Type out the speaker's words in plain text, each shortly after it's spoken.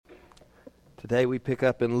Today we pick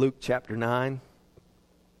up in Luke chapter 9,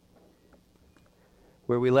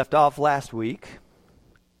 where we left off last week.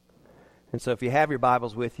 And so if you have your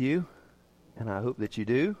Bibles with you, and I hope that you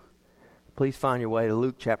do, please find your way to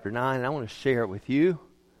Luke chapter 9, and I want to share with you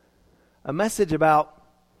a message about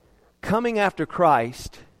coming after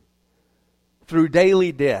Christ through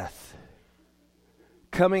daily death.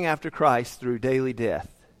 Coming after Christ through daily death.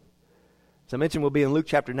 As I mentioned, we'll be in Luke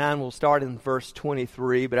chapter 9. We'll start in verse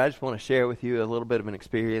 23, but I just want to share with you a little bit of an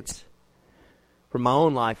experience from my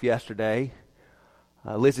own life yesterday.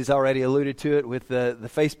 Lizzie's already alluded to it with the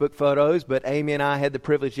Facebook photos, but Amy and I had the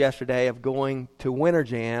privilege yesterday of going to Winter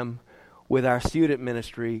Jam with our student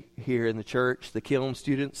ministry here in the church, the Kiln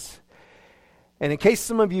students. And in case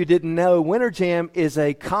some of you didn't know, Winter Jam is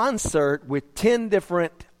a concert with 10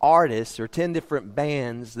 different artists or 10 different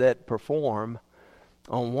bands that perform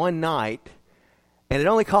on one night. And it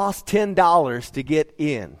only costs $10 to get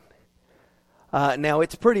in. Now,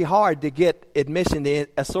 it's pretty hard to get admission to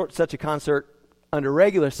such a concert under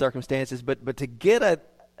regular circumstances, but to get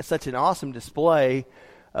such an awesome display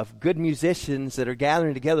of good musicians that are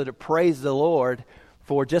gathering together to praise the Lord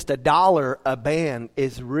for just $1 a band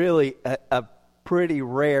is really a pretty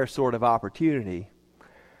rare sort of opportunity.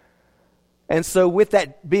 And so with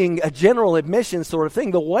that being a general admission sort of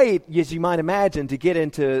thing, the wait, as you might imagine, to get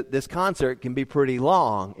into this concert can be pretty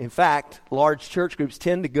long. In fact, large church groups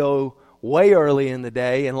tend to go way early in the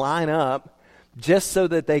day and line up just so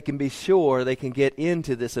that they can be sure they can get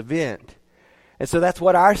into this event. And so that's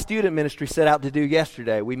what our student ministry set out to do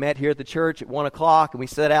yesterday. We met here at the church at 1 o'clock, and we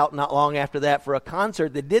set out not long after that for a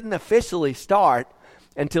concert that didn't officially start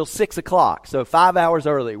until 6 o'clock. So 5 hours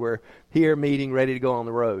early, we're here meeting, ready to go on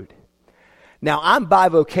the road. Now, I'm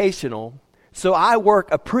bivocational, so I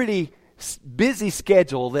work a pretty busy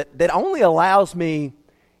schedule that only allows me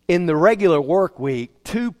in the regular work week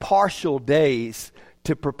 2 partial days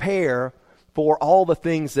to prepare for all the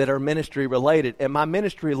things that are ministry related. And my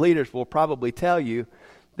ministry leaders will probably tell you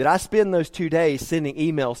that I spend those 2 days sending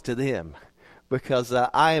emails to them because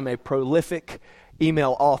I am a prolific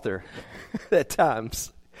email author at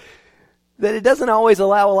times. That it doesn't always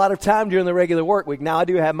allow a lot of time during the regular work week. Now, I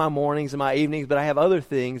do have my mornings and my evenings, but I have other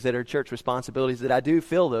things that are church responsibilities that I do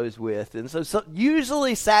fill those with. And so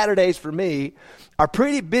usually Saturdays for me are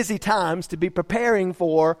pretty busy times to be preparing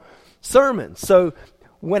for sermons. So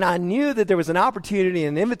when I knew that there was an opportunity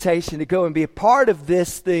and an invitation to go and be a part of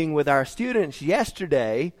this thing with our students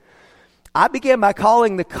yesterday, I began by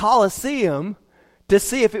calling the Coliseum to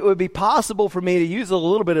see if it would be possible for me to use a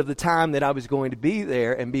little bit of the time that I was going to be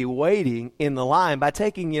there and be waiting in the line by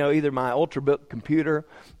taking, either my Ultrabook computer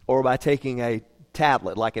or by taking a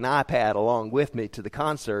tablet, like an iPad, along with me to the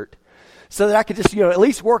concert so that I could just, at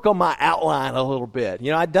least work on my outline a little bit.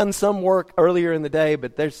 I'd done some work earlier in the day,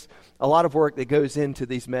 but there's a lot of work that goes into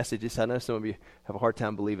these messages. I know some of you have a hard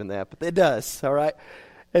time believing that, but it does, all right?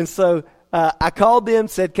 And so I called them,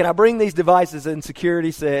 said, can I bring these devices? And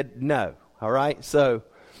security said no. All right, so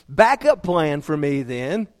backup plan for me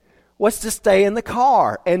then was to stay in the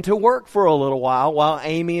car and to work for a little while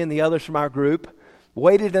Amy and the others from our group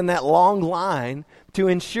waited in that long line to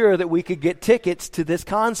ensure that we could get tickets to this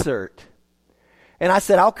concert. And I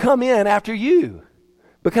said, I'll come in after you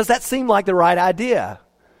because that seemed like the right idea.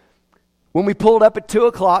 When we pulled up at 2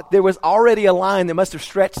 o'clock, there was already a line that must have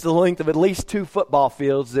stretched the length of at least 2 football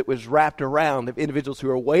fields that was wrapped around of individuals who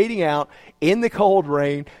were waiting out in the cold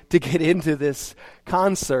rain to get into this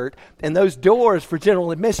concert. And those doors for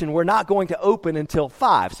general admission were not going to open until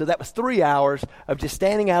 5. So that was 3 hours of just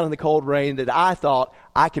standing out in the cold rain that I thought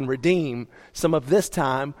I can redeem some of this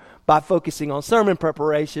time by focusing on sermon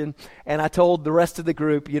preparation. And I told the rest of the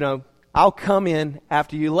group, I'll come in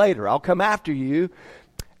after you later. I'll come after you.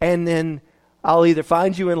 And then I'll either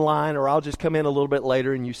find you in line or I'll just come in a little bit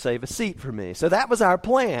later and you save a seat for me. So that was our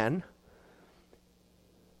plan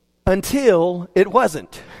until it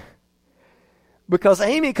wasn't. Because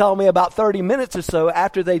Amy called me about 30 minutes or so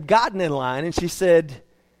after they'd gotten in line and she said,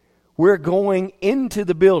 we're going into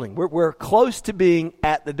the building. We're close to being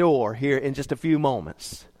at the door here in just a few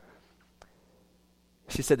moments.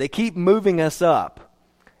 She said, they keep moving us up.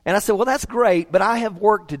 And I said, well, that's great, but I have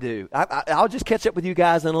work to do. I'll just catch up with you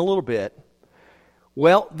guys in a little bit.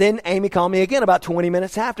 Well, then Amy called me again about 20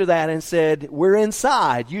 minutes after that and said, we're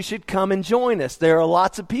inside. You should come and join us. There are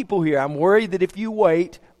lots of people here. I'm worried that if you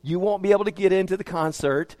wait, you won't be able to get into the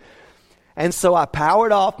concert. And so I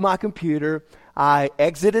powered off my computer. I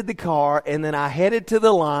exited the car, and then I headed to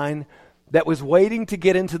the line that was waiting to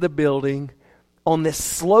get into the building. on this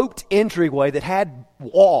sloped entryway that had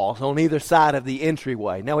walls on either side of the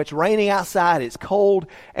entryway. Now, it's raining outside, it's cold,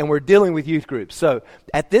 and we're dealing with youth groups. So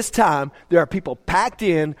at this time, there are people packed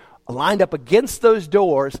in, lined up against those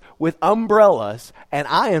doors with umbrellas, and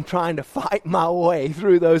I am trying to fight my way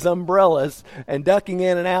through those umbrellas and ducking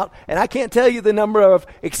in and out. And I can't tell you the number of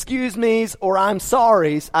excuse me's or I'm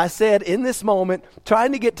sorry's I said in this moment,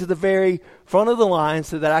 trying to get to the very front of the line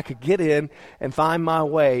so that I could get in and find my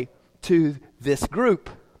way to this group.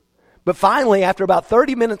 But finally, after about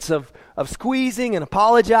 30 minutes of squeezing and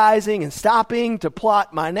apologizing and stopping to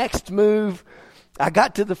plot my next move, I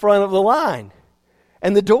got to the front of the line.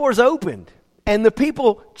 And the doors opened, and the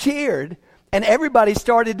people cheered, and everybody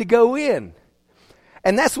started to go in.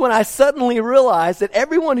 And that's when I suddenly realized that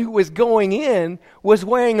everyone who was going in was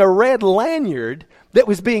wearing a red lanyard that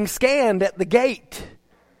was being scanned at the gate.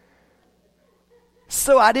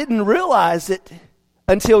 So I didn't realize it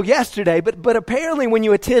until yesterday, but apparently when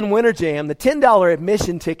you attend Winter Jam, the $10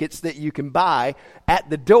 admission tickets that you can buy at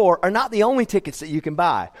the door are not the only tickets that you can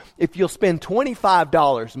buy. If you'll spend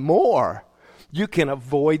 $25 more, you can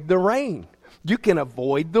avoid the rain. You can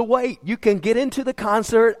avoid the wait. You can get into the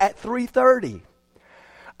concert at 3:30.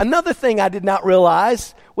 Another thing I did not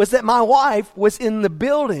realize was that my wife was in the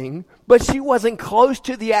building, but she wasn't close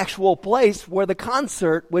to the actual place where the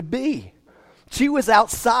concert would be. She was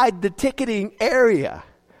outside the ticketing area.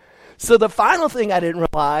 So the final thing I didn't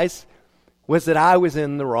realize was that I was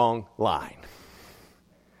in the wrong line.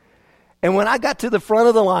 And when I got to the front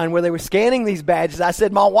of the line where they were scanning these badges, I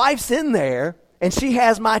said, my wife's in there, and she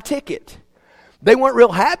has my ticket. They weren't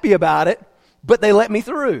real happy about it, but they let me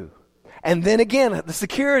through. And then again, at the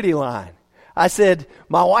security line, I said,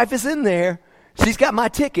 my wife is in there, she's got my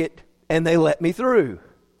ticket, and they let me through.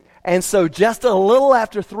 And so just a little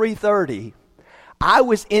after 3:30, I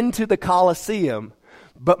was into the Coliseum,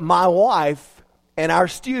 but my wife and our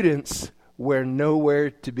students were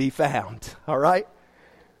nowhere to be found, all right?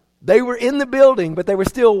 They were in the building, but they were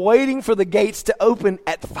still waiting for the gates to open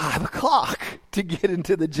at 5 o'clock to get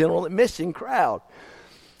into the general admission crowd.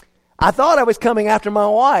 I thought I was coming after my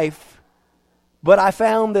wife, but I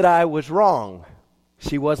found that I was wrong.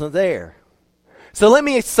 She wasn't there. So let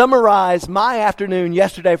me summarize my afternoon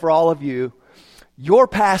yesterday for all of you. Your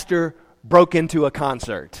pastor broke into a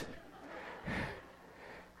concert.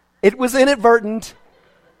 It was inadvertent,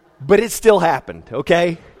 but it still happened,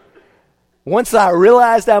 okay? Once I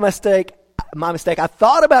realized my mistake, I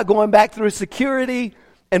thought about going back through security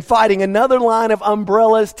and fighting another line of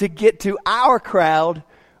umbrellas to get to our crowd,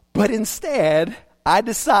 but instead, I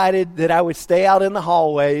decided that I would stay out in the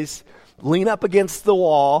hallways, lean up against the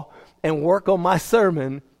wall, and work on my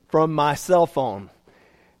sermon from my cell phone,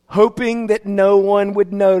 hoping that no one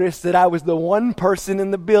would notice that I was the one person in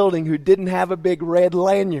the building who didn't have a big red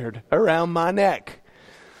lanyard around my neck.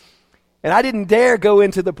 And I didn't dare go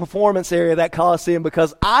into the performance area of that Coliseum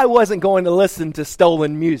because I wasn't going to listen to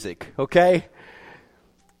stolen music, okay?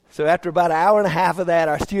 So after about an hour and a half of that,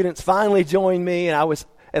 our students finally joined me, and I was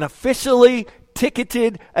an officially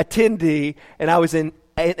ticketed attendee, and I was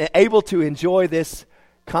able to enjoy this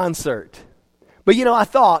concert. But you know, I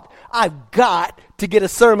thought, I've got to get a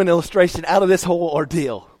sermon illustration out of this whole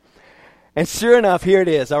ordeal. And sure enough, here it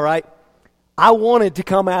is, all right? I wanted to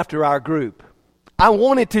come after our group. I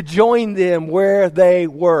wanted to join them where they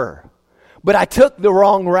were, but I took the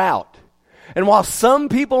wrong route. And while some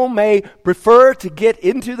people may prefer to get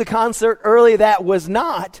into the concert early, that was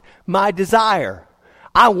not my desire.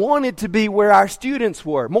 I wanted to be where our students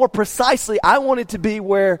were. More precisely, I wanted to be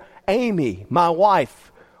where Amy, my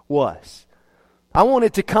wife, was. I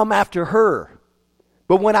wanted to come after her.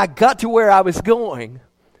 But when I got to where I was going,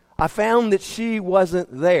 I found that she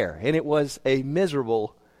wasn't there, and it was a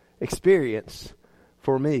miserable experience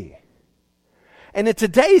for me. And in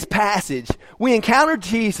today's passage, we encounter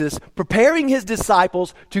Jesus preparing his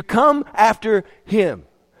disciples to come after him.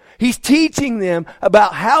 He's teaching them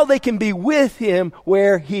about how they can be with him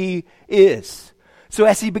where he is. So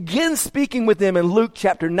as he begins speaking with them in Luke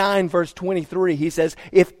chapter 9, verse 23, he says,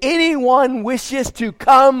 if anyone wishes to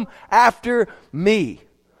come after me,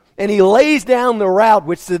 and he lays down the route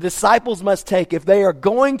which the disciples must take if they are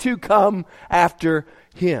going to come after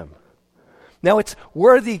him. Now, it's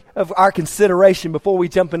worthy of our consideration before we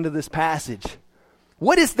jump into this passage.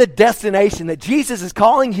 What is the destination that Jesus is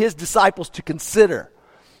calling his disciples to consider?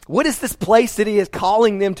 What is this place that he is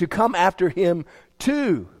calling them to come after him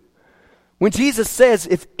to? When Jesus says,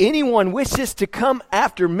 if anyone wishes to come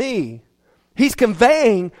after me, he's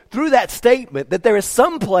conveying through that statement that there is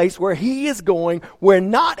some place where he is going where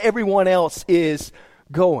not everyone else is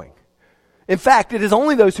going. In fact, it is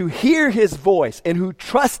only those who hear his voice and who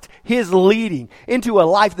trust his leading into a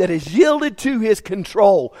life that is yielded to his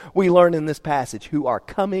control, we learn in this passage, who are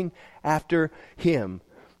coming after him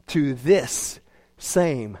to this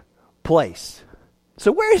same place.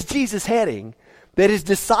 So where is Jesus heading that his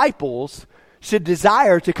disciples should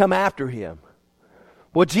desire to come after him?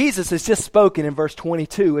 Well, Jesus has just spoken in verse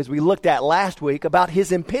 22, as we looked at last week, about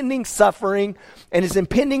his impending suffering and his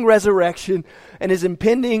impending resurrection and his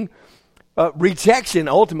impending rejection,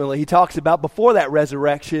 ultimately, he talks about before that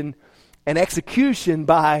resurrection and execution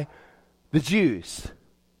by the Jews.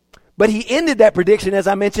 But he ended that prediction, as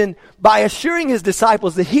I mentioned, by assuring his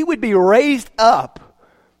disciples that he would be raised up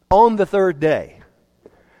on the third day.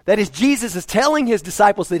 That is, Jesus is telling his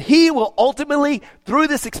disciples that he will ultimately, through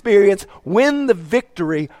this experience, win the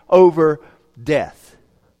victory over death.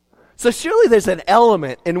 So surely there's an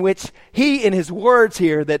element in which he, in his words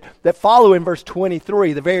here that follow in verse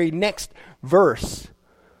 23, the very next verse,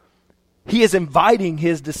 he is inviting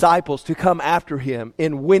his disciples to come after him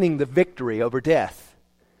in winning the victory over death.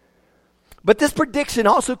 But this prediction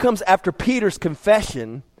also comes after Peter's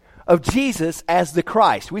confession of Jesus as the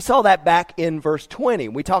Christ. We saw that back in verse 20.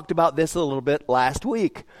 We talked about this a little bit last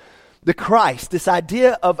week. The Christ, this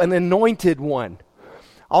idea of an anointed one,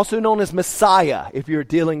 also known as Messiah, if you're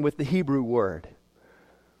dealing with the Hebrew word.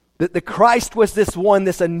 That the Christ was this one,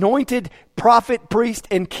 this anointed prophet, priest,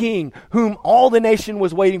 and king, whom all the nation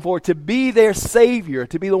was waiting for to be their Savior,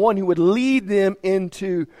 to be the one who would lead them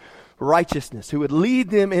into righteousness, who would lead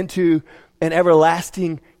them into an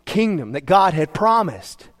everlasting kingdom that God had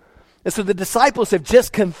promised. And so the disciples have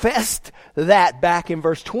just confessed that back in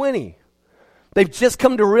verse 20. They've just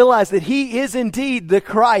come to realize that he is indeed the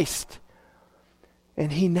Christ.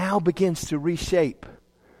 And he now begins to reshape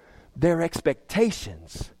their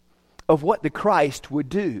expectations of what the Christ would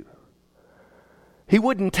do. He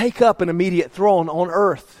wouldn't take up an immediate throne on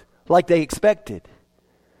earth like they expected.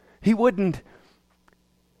 He wouldn't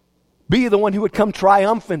be the one who would come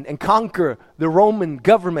triumphant and conquer the Roman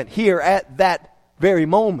government here at that very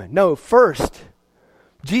moment. No, first,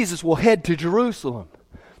 Jesus will head to Jerusalem.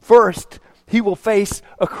 First, he will face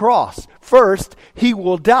a cross. First, he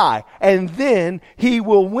will die. And then he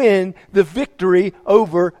will win the victory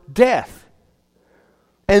over death.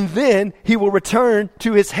 And then he will return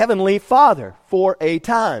to his heavenly Father for a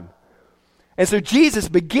time. And so Jesus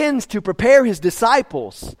begins to prepare his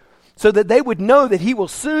disciples so that they would know that he will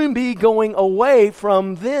soon be going away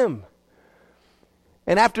from them.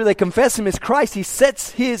 And after they confess him as Christ, he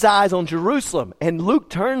sets his eyes on Jerusalem. And Luke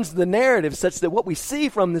turns the narrative such that what we see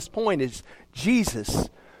from this point is Jesus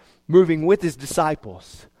moving with his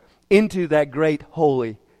disciples into that great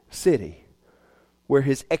holy city where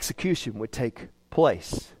his execution would take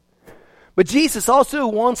place. But Jesus also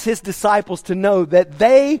wants his disciples to know that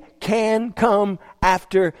they can come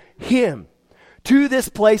after him to this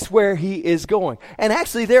place where he is going. And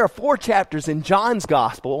actually, there are 4 chapters in John's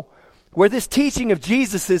gospel where this teaching of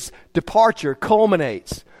Jesus' departure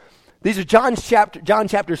culminates. These are John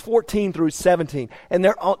chapters 14 through 17. And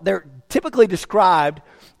they're typically described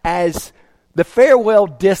as the farewell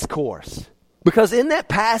discourse. Because in that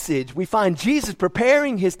passage, we find Jesus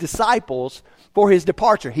preparing his disciples for his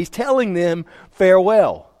departure. He's telling them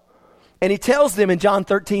farewell. And he tells them in John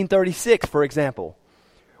 13:36, for example,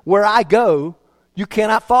 "Where I go, you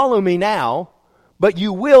cannot follow me now, but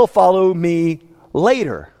you will follow me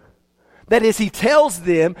later." That is, he tells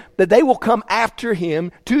them that they will come after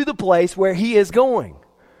him to the place where he is going.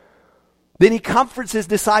 Then he comforts his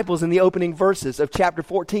disciples in the opening verses of chapter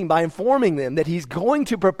 14 by informing them that he's going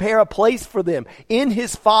to prepare a place for them in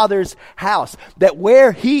his Father's house, that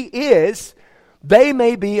where he is, they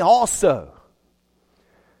may be also.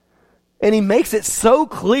 And he makes it so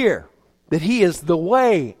clear that he is the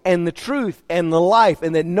way and the truth and the life,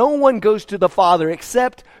 and that no one goes to the Father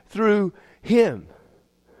except through him.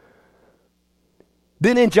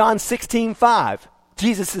 Then in John 16:5,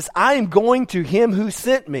 Jesus says, "I am going to him who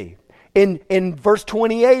sent me." In verse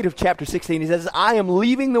 28 of chapter 16, he says, "I am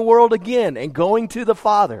leaving the world again and going to the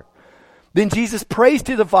Father." Then Jesus prays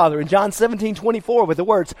to the Father in John 17:24 with the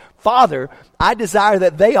words, "Father, I desire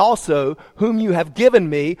that they also, whom you have given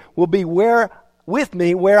me, will be with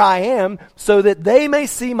me where I am, so that they may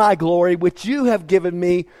see my glory, which you have given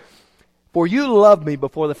me, for you loved me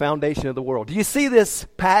before the foundation of the world." Do you see this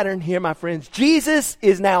pattern here, my friends? Jesus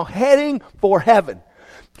is now heading for heaven.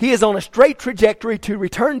 He is on a straight trajectory to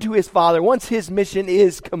return to his Father once his mission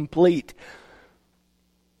is complete.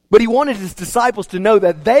 But he wanted his disciples to know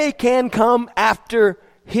that they can come after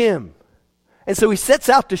him. And so he sets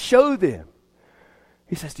out to show them.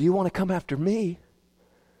 He says, "Do you want to come after me?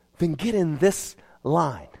 Then get in this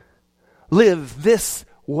line. live this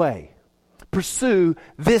way. Pursue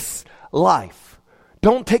this life.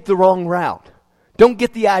 Don't take the wrong route. Don't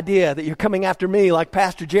get the idea that you're coming after me like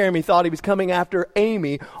Pastor Jeremy thought he was coming after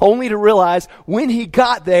Amy, only to realize when he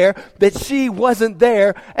got there that she wasn't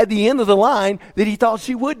there at the end of the line that he thought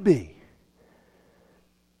she would be.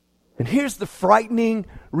 And here's the frightening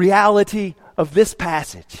reality of this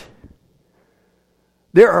passage.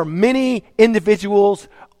 There are many individuals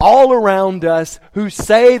all around us who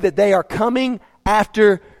say that they are coming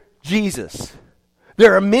after Jesus.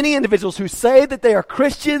 There are many individuals who say that they are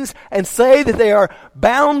Christians and say that they are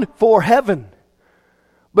bound for heaven.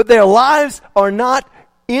 But their lives are not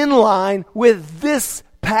in line with this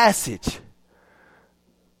passage.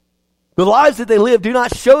 The lives that they live do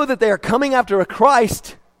not show that they are coming after a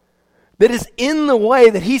Christ that is in the way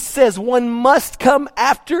that he says one must come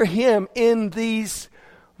after him in these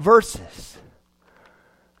verses.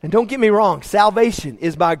 And don't get me wrong, salvation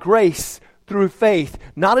is by grace through faith,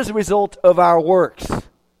 not as a result of our works.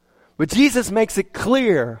 But Jesus makes it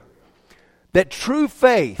clear that true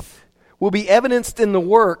faith will be evidenced in the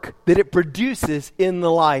work that it produces in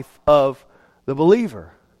the life of the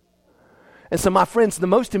believer. And so, my friends, the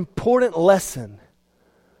most important lesson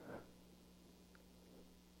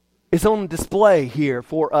is on display here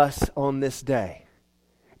for us on this day.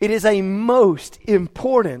 It is a most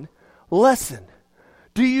important lesson.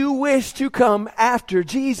 Do you wish to come after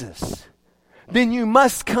Jesus? Then you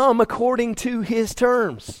must come according to his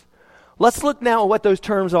terms. Let's look now at what those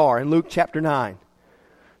terms are in Luke chapter 9,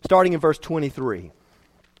 starting in verse 23.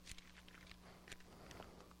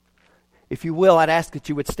 If you will, I'd ask that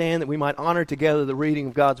you would stand that we might honor together the reading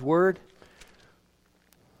of God's Word.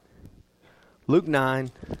 Luke 9,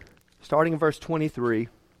 starting in verse 23.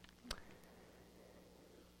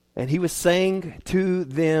 And he was saying to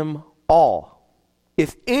them all,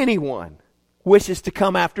 if anyone wishes to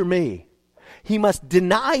come after me, he must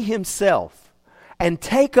deny himself and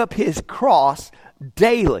take up his cross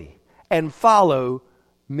daily and follow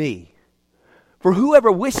me. For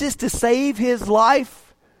whoever wishes to save his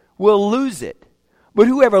life will lose it. But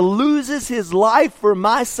whoever loses his life for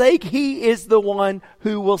my sake, he is the one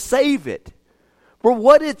who will save it. For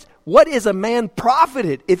what is a man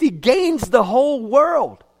profited if he gains the whole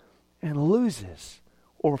world and loses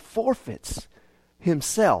or forfeits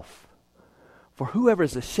himself? For whoever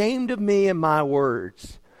is ashamed of me and my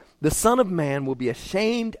words, the Son of Man will be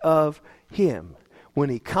ashamed of him when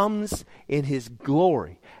he comes in his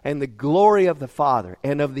glory and the glory of the Father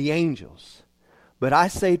and of the angels. But I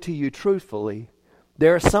say to you truthfully,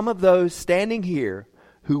 there are some of those standing here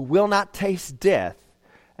who will not taste death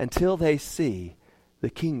until they see the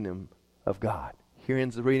kingdom of God. Here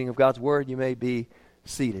ends the reading of God's Word. You may be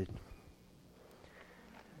seated.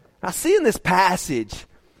 Now, see in this passage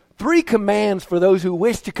 3 commands for those who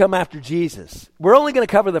wish to come after Jesus. We're only going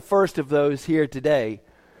to cover the first of those here today.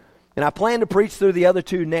 And I plan to preach through the other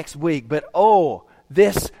 2 next week. But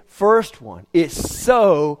this first one is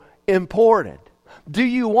so important. Do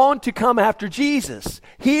you want to come after Jesus?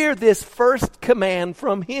 Hear this first command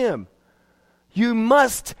from him. You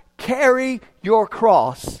must carry your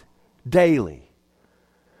cross daily.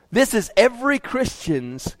 This is every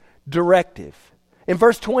Christian's directive. In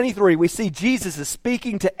verse 23, we see Jesus is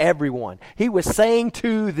speaking to everyone. He was saying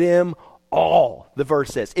to them all, the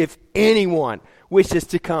verse says, if anyone wishes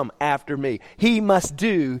to come after me, he must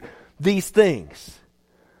do these things.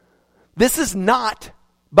 This is not,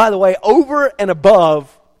 by the way, over and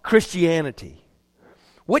above Christianity.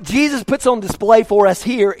 What Jesus puts on display for us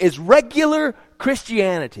here is regular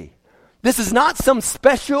Christianity. This is not some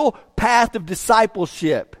special path of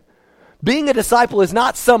discipleship. Being a disciple is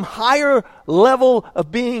not some higher level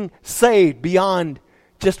of being saved beyond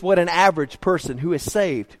just what an average person who is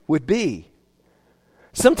saved would be.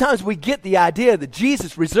 Sometimes we get the idea that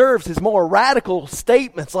Jesus reserves his more radical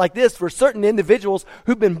statements like this for certain individuals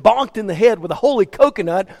who've been bonked in the head with a holy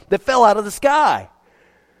coconut that fell out of the sky.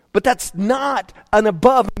 But that's not an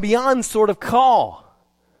above and beyond sort of call.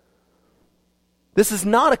 This is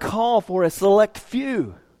not a call for a select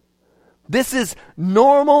few. This is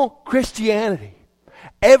normal Christianity.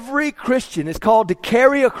 Every Christian is called to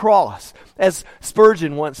carry a cross. As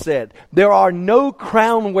Spurgeon once said, there are no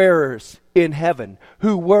crown wearers in heaven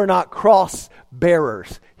who were not cross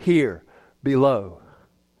bearers here below.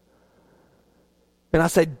 And I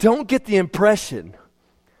say, don't get the impression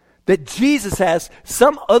that Jesus has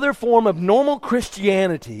some other form of normal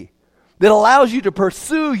Christianity that allows you to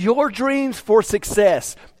pursue your dreams for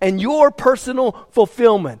success and your personal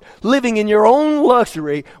fulfillment, living in your own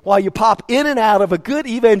luxury while you pop in and out of a good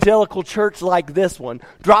evangelical church like this one,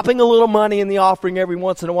 dropping a little money in the offering every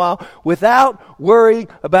once in a while without worrying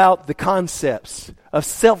about the concepts of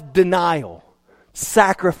self-denial,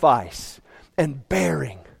 sacrifice, and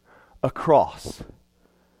bearing a cross.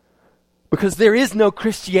 Because there is no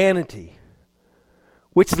Christianity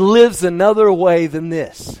which lives another way than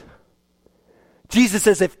this. Jesus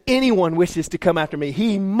says, if anyone wishes to come after me,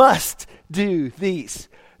 he must do these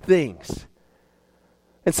things.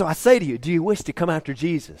 And so I say to you, do you wish to come after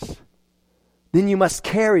Jesus? Then you must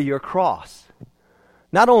carry your cross.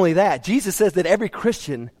 Not only that, Jesus says that every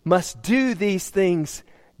Christian must do these things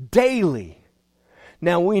daily.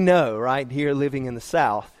 Now we know, right here living in the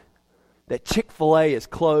South, that Chick-fil-A is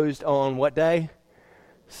closed on what day?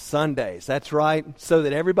 Sundays. That's right, so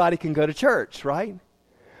that everybody can go to church, right?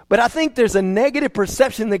 But I think there's a negative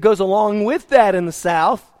perception that goes along with that in the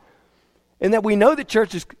South, and that we know that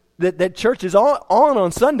church is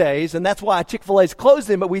on Sundays, and that's why Chick-fil-A is closed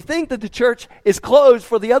then, but we think that the church is closed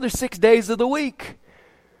for the other 6 days of the week.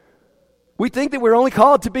 We think that we're only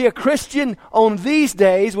called to be a Christian on these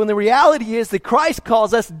days, when the reality is that Christ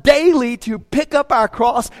calls us daily to pick up our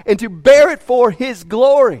cross and to bear it for His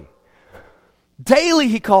glory. Daily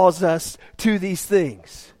He calls us to these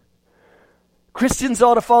things. Christians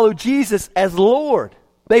ought to follow Jesus as Lord.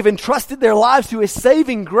 They've entrusted their lives to His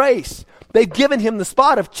saving grace. They've given Him the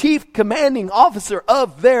spot of chief commanding officer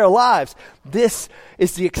of their lives. This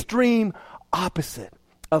is the extreme opposite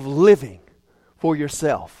of living for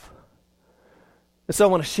yourself. And so I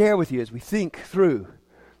want to share with you as we think through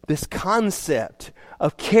this concept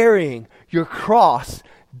of carrying your cross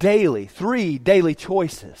daily, 3 daily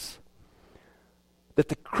choices that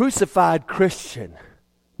the crucified Christian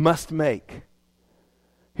must make.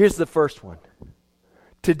 Here's the first one.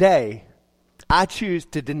 Today, I choose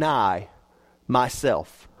to deny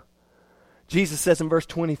myself. Jesus says in verse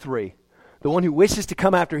 23, the one who wishes to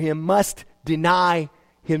come after Him must deny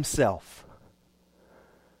himself.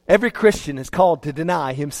 Every Christian is called to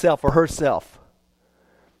deny himself or herself.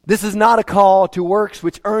 This is not a call to works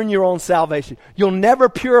which earn your own salvation. You'll never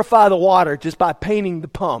purify the water just by painting the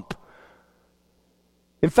pump.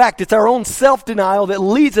 In fact, it's our own self-denial that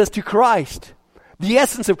leads us to Christ. The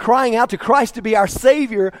essence of crying out to Christ to be our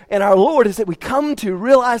Savior and our Lord is that we come to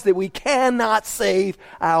realize that we cannot save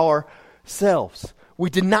ourselves. We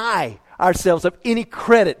deny ourselves of any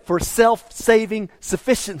credit for self-saving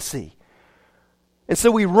sufficiency. And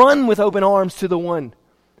so we run with open arms to the one,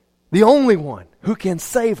 the only one who can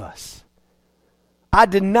save us. I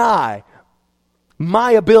deny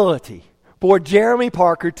my ability for Jeremy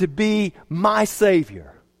Parker to be my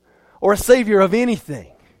Savior or a Savior of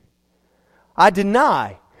anything. I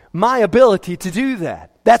deny my ability to do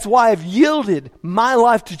that. That's why I've yielded my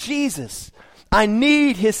life to Jesus. I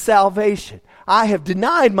need His salvation. I have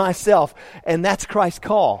denied myself, and that's Christ's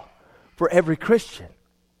call for every Christian.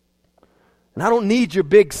 And I don't need your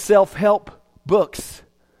big self-help books.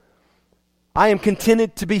 I am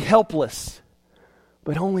contented to be helpless,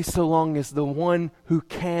 but only so long as the one who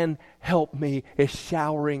can help me is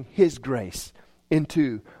showering His grace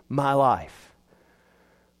into my life.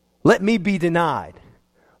 Let me be denied.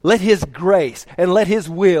 Let His grace and let His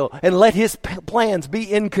will and let His plans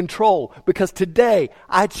be in control, because today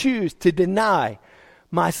I choose to deny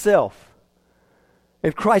myself.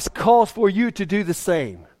 And Christ calls for you to do the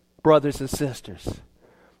same, brothers and sisters.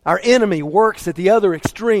 Our enemy works at the other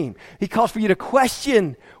extreme. He calls for you to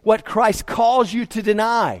question what Christ calls you to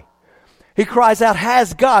deny. He cries out,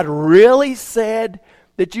 has God really said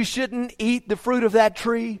that you shouldn't eat the fruit of that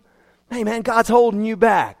tree? Hey man, God's holding you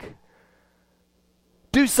back.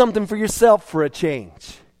 Do something for yourself for a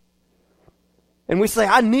change. And we say,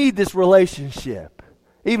 I need this relationship,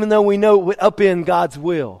 even though we know it would upend God's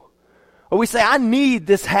will. Or we say, I need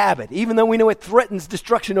this habit, even though we know it threatens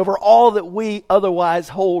destruction over all that we otherwise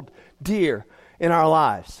hold dear in our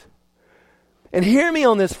lives. And hear me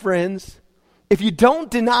on this, friends. If you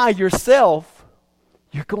don't deny yourself,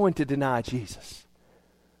 you're going to deny Jesus.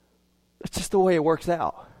 That's just the way it works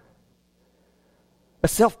out. A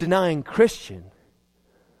self-denying Christian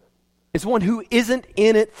is one who isn't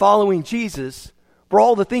in it following Jesus for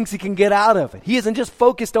all the things he can get out of it. He isn't just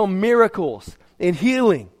focused on miracles and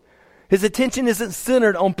healing. His attention isn't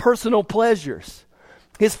centered on personal pleasures.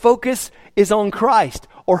 His focus is on Christ,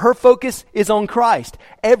 or her focus is on Christ.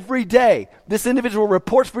 Every day, this individual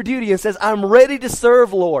reports for duty and says, I'm ready to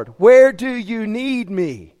serve, Lord. Where do you need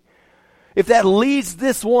me? if that leads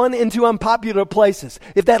this one into unpopular places,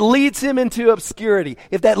 if that leads him into obscurity,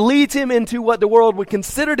 if that leads him into what the world would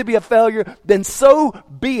consider to be a failure, then so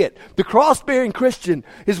be it. The cross-bearing Christian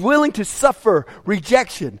is willing to suffer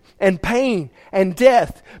rejection and pain and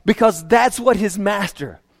death because that's what his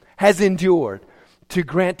master has endured to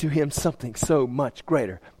grant to him something so much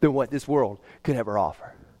greater than what this world could ever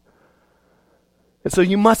offer. And so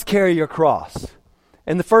you must carry your cross.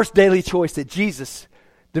 And the first daily choice that Jesus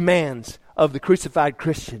demands of the crucified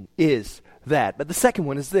Christian is that. But the second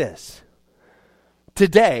one is this.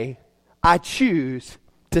 Today, I choose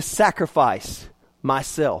to sacrifice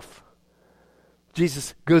myself.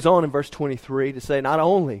 Jesus goes on in verse 23 to say, not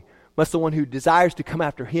only must the one who desires to come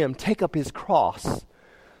after him take up his cross.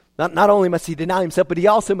 Not only must he deny himself, but he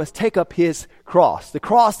also must take up his cross. The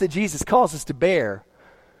cross that Jesus calls us to bear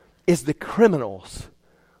is the criminal's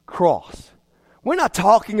cross. We're not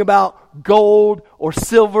talking about gold or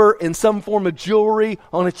silver in some form of jewelry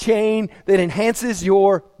on a chain that enhances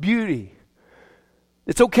your beauty.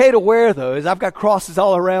 It's okay to wear those. I've got crosses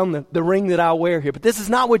all around the ring that I wear here. But this is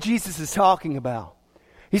not what Jesus is talking about.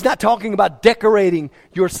 He's not talking about decorating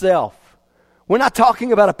yourself. We're not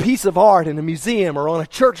talking about a piece of art in a museum or on a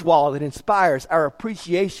church wall that inspires our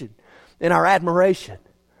appreciation and our admiration.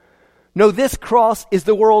 No, this cross is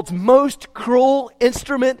the world's most cruel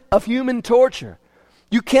instrument of human torture.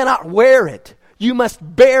 You cannot wear it. You must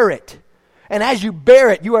bear it. And as you bear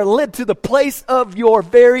it, you are led to the place of your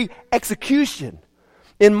very execution.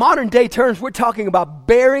 In modern day terms, we're talking about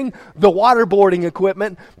bearing the waterboarding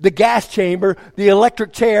equipment, the gas chamber, the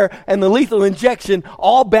electric chair, and the lethal injection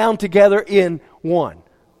all bound together in one.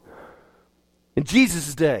 In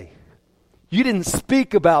Jesus' day, you didn't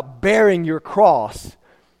speak about bearing your cross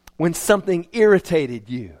when something irritated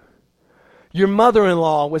you. Your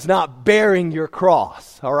mother-in-law was not bearing your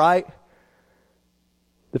cross, all right?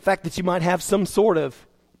 The fact that you might have some sort of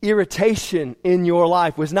irritation in your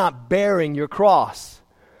life was not bearing your cross.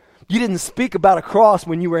 You didn't speak about a cross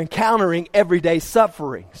when you were encountering everyday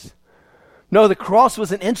sufferings. No, the cross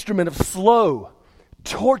was an instrument of slow,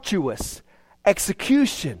 tortuous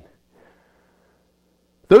execution.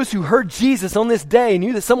 Those who heard Jesus on this day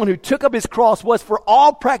knew that someone who took up his cross was, for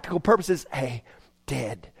all practical purposes, a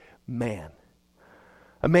dead man.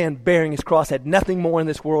 A man bearing his cross had nothing more in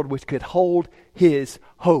this world which could hold his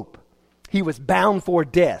hope. He was bound for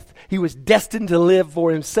death. He was destined to live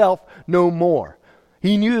for himself no more.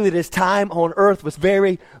 He knew that his time on earth was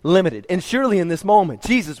very limited. And surely in this moment,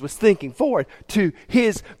 Jesus was thinking forward to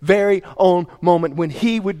his very own moment when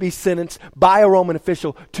he would be sentenced by a Roman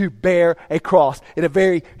official to bear a cross in a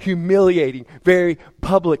very humiliating, very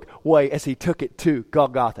public way as he took it to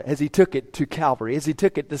Golgotha, as he took it to Calvary, as he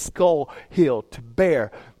took it to Skull Hill to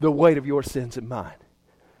bear the weight of your sins and mine.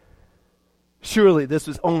 Surely this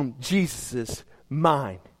was on Jesus'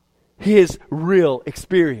 mind, his real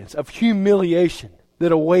experience of humiliation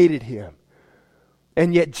that awaited him.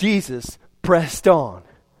 And yet Jesus pressed on.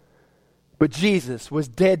 But Jesus was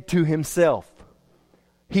dead to himself.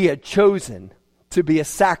 He had chosen to be a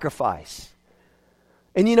sacrifice.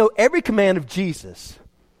 And you know, every command of Jesus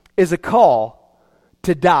is a call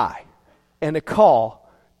to die and a call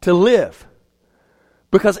to live.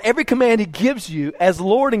 Because every command he gives you as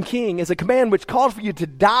Lord and King is a command which calls for you to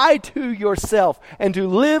die to yourself and to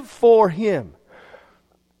live for him.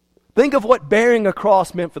 Think of what bearing a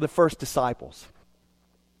cross meant for the first disciples.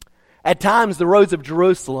 At times, the roads of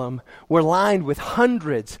Jerusalem were lined with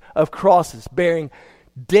hundreds of crosses bearing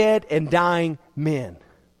dead and dying men.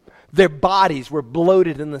 Their bodies were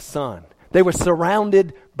bloated in the sun. They were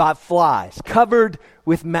surrounded by flies, covered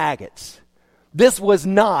with maggots. This was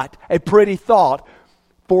not a pretty thought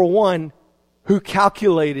for one who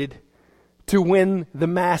calculated to win the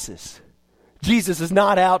masses. Jesus is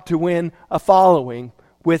not out to win a following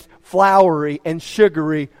with flowery and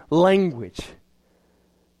sugary language.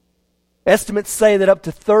 Estimates say that up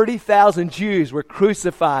to 30,000 Jews were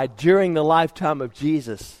crucified during the lifetime of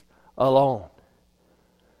Jesus alone.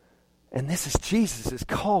 And this is Jesus'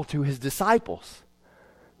 call to his disciples.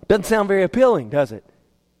 Doesn't sound very appealing, does it?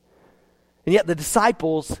 And yet the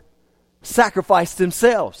disciples sacrificed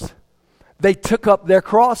themselves. They took up their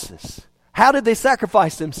crosses. How did they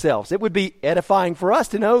sacrifice themselves? It would be edifying for us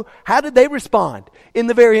to know, how did they respond in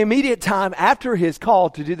the very immediate time after his call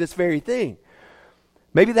to do this very thing?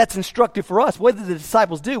 Maybe that's instructive for us. What did the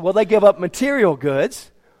disciples do? Well, they gave up material goods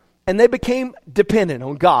and they became dependent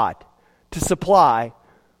on God to supply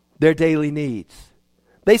their daily needs.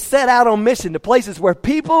 They set out on mission to places where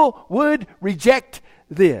people would reject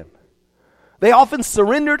them. They often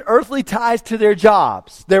surrendered earthly ties to their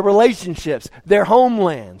jobs, their relationships, their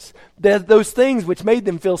homelands, those things which made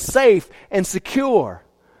them feel safe and secure.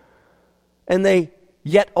 And they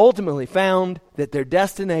yet ultimately found that their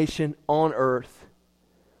destination on earth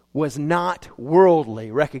was not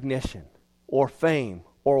worldly recognition or fame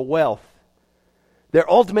or wealth. Their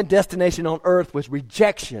ultimate destination on earth was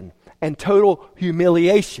rejection and total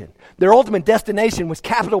humiliation. Their ultimate destination was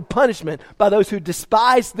capital punishment by those who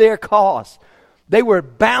despised their cause. They were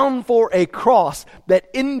bound for a cross that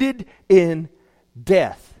ended in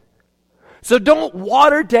death. So don't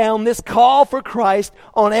water down this call for Christ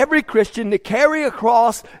on every Christian to carry a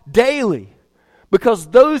cross daily, because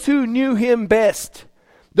those who knew Him best,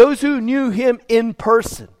 those who knew Him in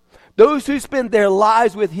person, those who spent their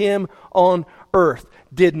lives with Him on earth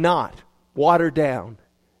did not water down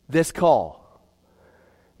this call.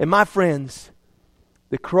 And my friends,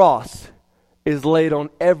 the cross is laid on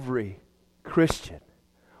every Christian.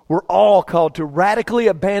 We're all called to radically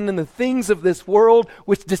abandon the things of this world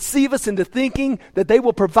which deceive us into thinking that they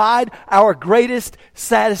will provide our greatest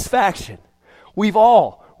satisfaction. We've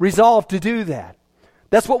all resolved to do that.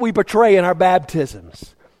 That's what we portray in our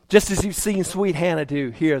baptisms, just as you've seen sweet Hannah do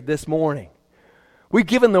here this morning. We've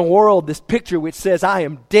given the world this picture which says, I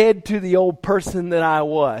am dead to the old person that I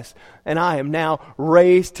was, and I am now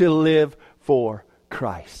raised to live for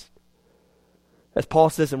Christ. As Paul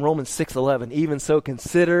says in Romans 6:11, even so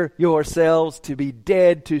consider yourselves to be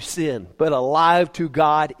dead to sin, but alive to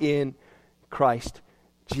God in Christ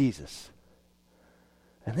Jesus.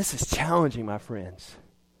 And this is challenging, my friends.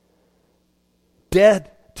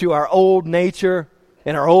 Dead to our old nature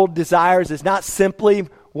and our old desires is not simply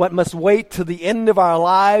what must wait to the end of our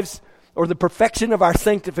lives or the perfection of our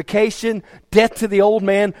sanctification. Death to the old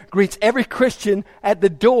man greets every Christian at the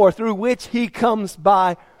door through which he comes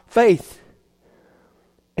by faith.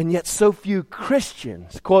 And yet so few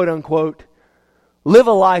Christians, quote unquote, live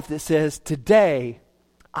a life that says, today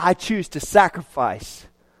I choose to sacrifice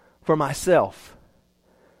for myself.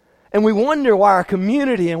 And we wonder why our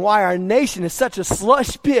community and why our nation is such a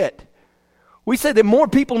slush pit. We say that more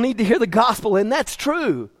people need to hear the gospel, and that's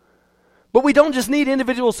true. But we don't just need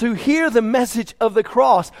individuals who hear the message of the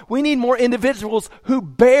cross. We need more individuals who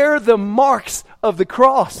bear the marks of the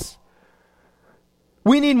cross.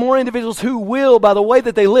 We need more individuals who will, by the way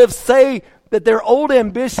that they live, say that their old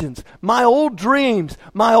ambitions, my old dreams,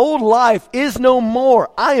 my old life is no more.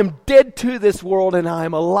 I am dead to this world and I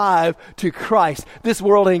am alive to Christ. This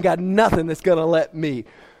world ain't got nothing that's going to let me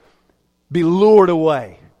be lured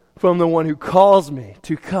away from the one who calls me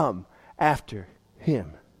to come after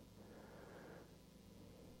Him.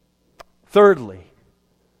 Thirdly,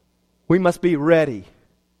 we must be ready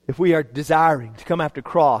if we are desiring to come after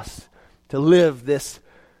cross, to live this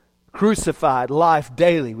crucified life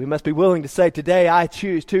daily. We must be willing to say, today I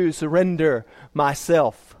choose to surrender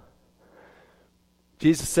myself.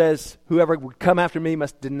 Jesus says, whoever would come after me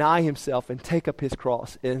must deny himself and take up his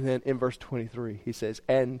cross. And then in verse 23, he says,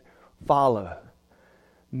 and follow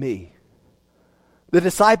me. The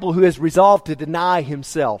disciple who has resolved to deny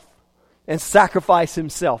himself and sacrifice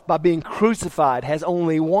himself by being crucified has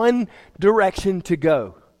only one direction to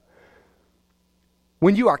go.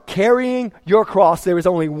 When you are carrying your cross, there is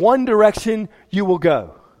only one direction you will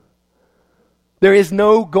go. There is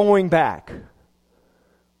no going back.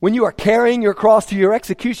 When you are carrying your cross to your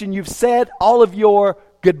execution, you've said all of your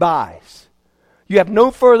goodbyes. You have no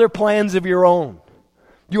further plans of your own.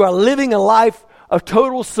 You are living a life of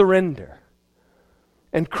total surrender.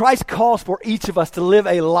 And Christ calls for each of us to live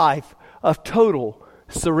a life of total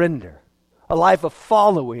surrender, a life of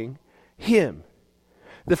following Him.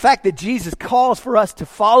 The fact that Jesus calls for us to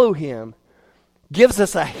follow Him gives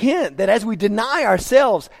us a hint that as we deny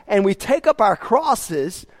ourselves and we take up our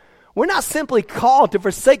crosses, we're not simply called to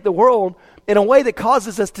forsake the world in a way that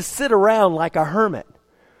causes us to sit around like a hermit.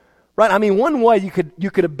 Right? I mean, one way you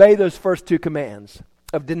could obey those first two commands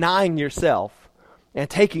of denying yourself and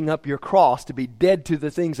taking up your cross to be dead to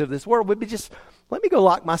the things of this world would be just, let me go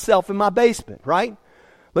lock myself in my basement, right?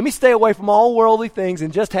 Let me stay away from all worldly things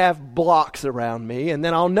and just have blocks around me, and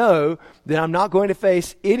then I'll know that I'm not going to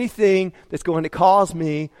face anything that's going to cause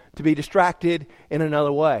me to be distracted in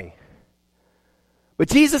another way. But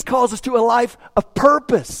Jesus calls us to a life of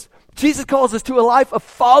purpose. Jesus calls us to a life of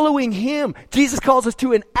following Him. Jesus calls us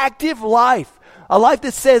to an active life, a life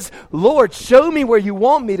that says, Lord, show me where you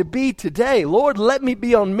want me to be today. Lord, let me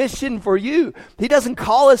be on mission for you. He doesn't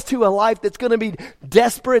call us to a life that's going to be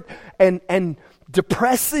desperate and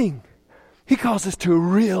depressing. He calls us to a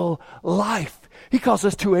real life. He calls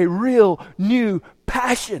us to a real new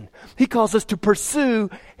passion. He calls us to pursue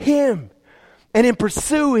Him. And in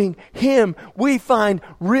pursuing Him, we find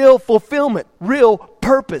real fulfillment, real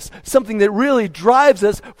purpose, something that really drives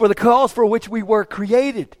us for the cause for which we were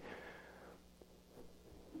created.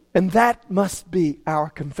 And that must be our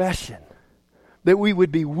confession, that we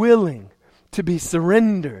would be willing to be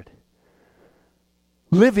surrendered,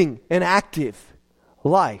 living an active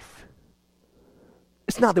life.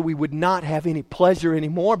 It's not that we would not have any pleasure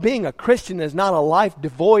anymore. Being a Christian is not a life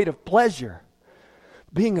devoid of pleasure.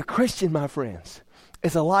 Being a Christian, my friends,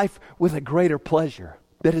 is a life with a greater pleasure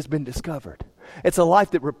that has been discovered. It's a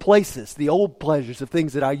life that replaces the old pleasures of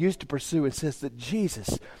things that I used to pursue and says that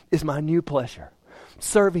Jesus is my new pleasure.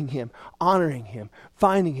 Serving Him, honoring Him,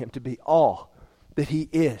 finding Him to be all that He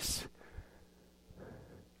is.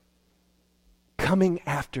 Coming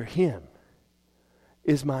after Him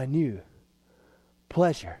is my new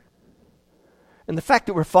pleasure. And the fact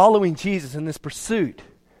that we're following Jesus in this pursuit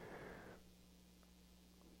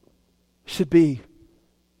should be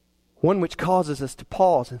one which causes us to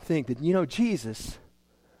pause and think that, Jesus,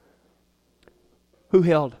 who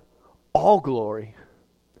held all glory,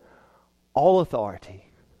 all authority,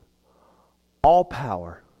 all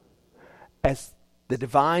power as the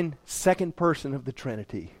divine second person of the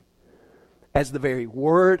Trinity, as the very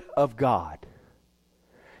Word of God,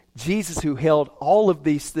 Jesus, who held all of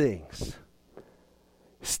these things,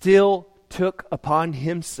 still took upon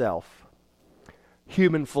Himself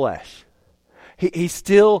human flesh. He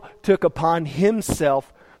still took upon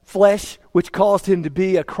Himself flesh which caused Him to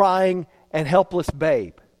be a crying and helpless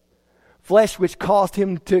babe. Flesh which caused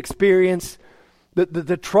Him to experience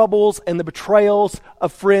the troubles and the betrayals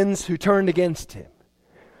of friends who turned against Him.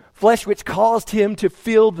 Flesh which caused Him to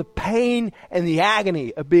feel the pain and the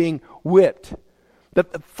agony of being whipped. The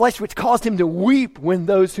flesh which caused Him to weep when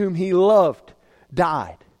those whom He loved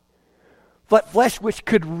died. Flesh which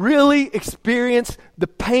could really experience the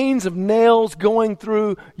pains of nails going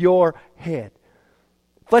through your head.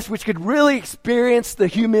 Flesh which could really experience the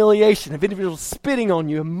humiliation of individuals spitting on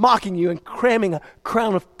you and mocking you and cramming a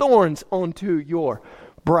crown of thorns onto your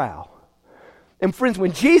brow. And friends,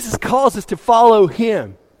 when Jesus calls us to follow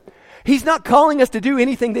Him, He's not calling us to do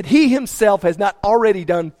anything that He Himself has not already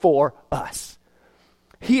done for us.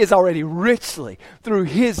 He has already richly, through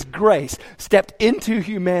His grace, stepped into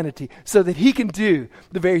humanity so that He can do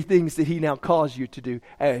the very things that He now calls you to do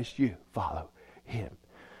as you follow Him.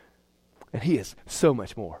 And He is so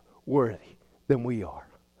much more worthy than we are.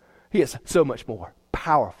 He is so much more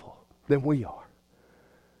powerful than we are.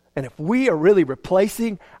 And if we are really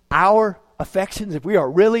replacing our affections, if we are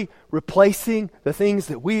really replacing the things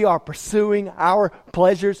that we are pursuing, our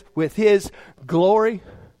pleasures, with His glory,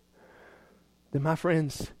 then, my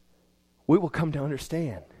friends, we will come to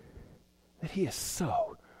understand that He is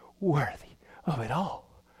so worthy of it all.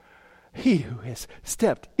 He who has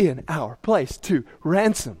stepped in our place to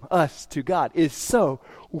ransom us to God is so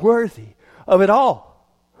worthy of it all.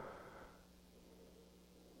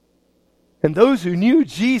 And those who knew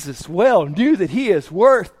Jesus well knew that He is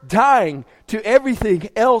worth dying to everything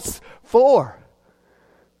else for.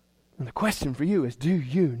 And the question for you is, do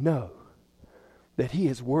you know that He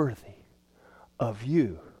is worthy of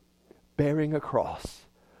you bearing a cross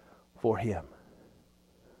for Him?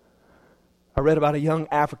 I read about a young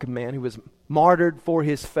African man who was martyred for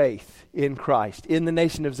his faith in Christ in the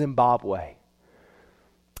nation of Zimbabwe.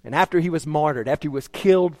 And after he was martyred, after he was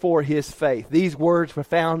killed for his faith, these words were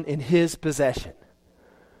found in his possession.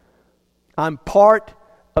 I'm part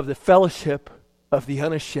of the fellowship of the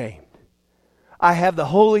unashamed. I have the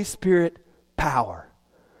Holy Spirit power.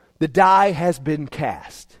 The die has been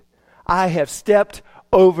cast. I have stepped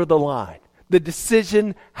over the line. The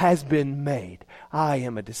decision has been made. I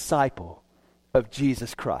am a disciple of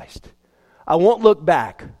Jesus Christ. I won't look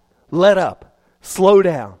back, let up, slow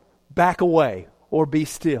down, back away, or be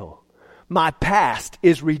still. My past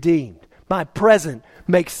is redeemed. My present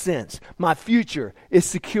makes sense. My future is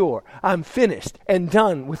secure. I'm finished and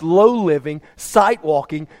done with low living, sight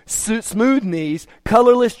walking, smooth knees,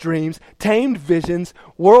 colorless dreams, tamed visions,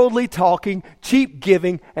 worldly talking, cheap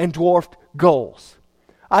giving, and dwarfed goals.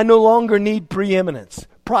 I no longer need preeminence,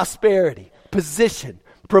 prosperity, position,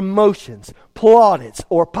 promotions, plaudits,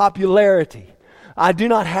 or popularity. I do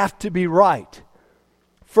not have to be right,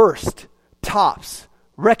 first, tops,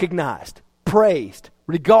 recognized, praised,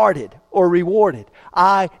 regarded, or rewarded.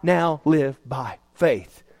 I now live by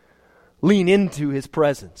faith. Lean into His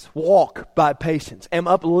presence, walk by patience, am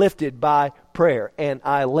uplifted by prayer, and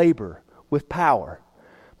I labor with power.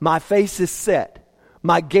 My face is set,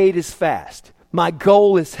 my gait is fast, my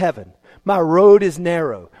goal is heaven, my road is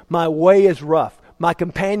narrow, my way is rough, my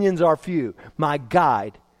companions are few, my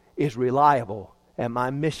guide is reliable, and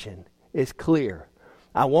my mission is clear.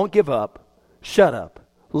 I won't give up, shut up,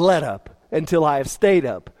 let up, until I have stayed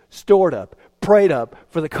up, stored up, prayed up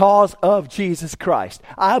for the cause of Jesus Christ.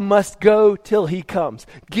 I must go till he comes,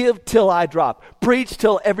 give till I drop, preach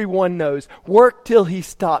till everyone knows, work till he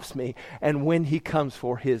stops me, and when he comes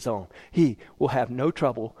for his own, he will have no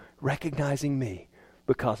trouble recognizing me,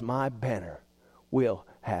 because my banner will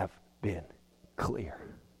have been clear.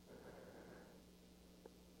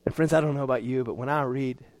 And friends, I don't know about you, but when I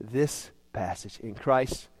read this passage in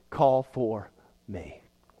Christ's call for me,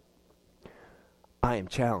 I am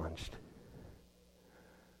challenged.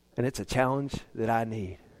 And it's a challenge that I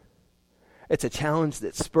need. It's a challenge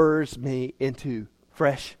that spurs me into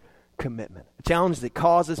fresh commitment. A challenge that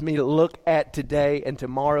causes me to look at today and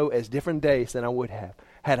tomorrow as different days than I would have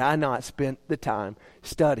had I not spent the time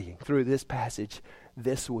studying through this passage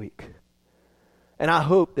this week. And I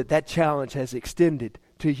hope that that challenge has extended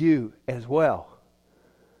to you as well.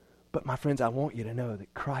 But my friends, I want you to know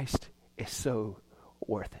that Christ is so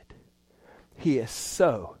worth it. He is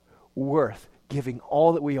so worth giving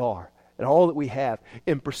all that we are and all that we have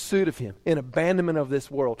in pursuit of him, in abandonment of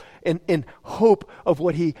this world, in hope of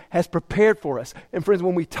what he has prepared for us. And friends,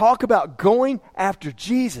 when we talk about going after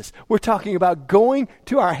Jesus, we're talking about going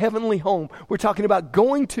to our heavenly home. We're talking about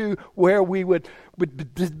going to where we would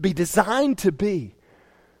be designed to be.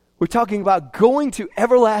 We're talking about going to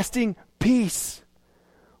everlasting peace.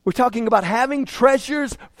 We're talking about having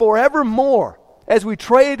treasures forevermore as we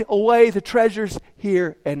trade away the treasures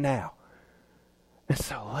here and now. And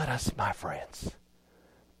so let us, my friends,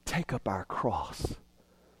 take up our cross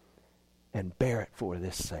and bear it for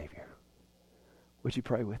this Savior. Would you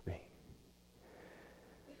pray with me?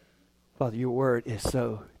 Father, your word is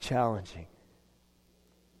so challenging.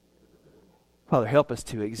 Father, help us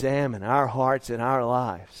to examine our hearts and our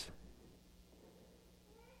lives.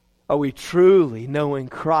 Are we truly knowing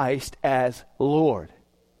Christ as Lord?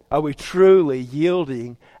 Are we truly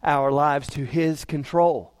yielding our lives to his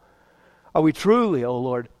control? Are we truly, O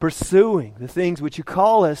Lord, pursuing the things which you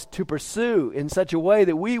call us to pursue in such a way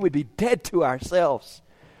that we would be dead to ourselves,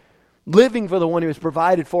 living for the one who has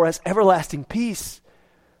provided for us everlasting peace?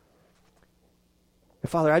 And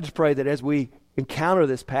Father, I just pray that as we encounter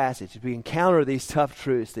this passage, as we encounter these tough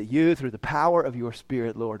truths, that you, through the power of your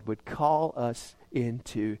Spirit, Lord, would call us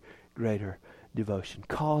into greater devotion.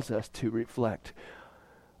 Cause us to reflect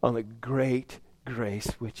on the great grace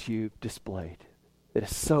which you've displayed, that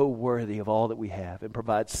is so worthy of all that we have and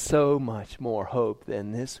provides so much more hope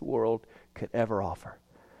than this world could ever offer.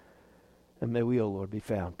 And may we, O Lord, be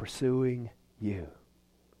found pursuing you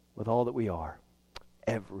with all that we are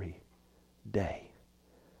every day.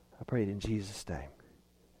 I pray it in Jesus' name.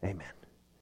 Amen.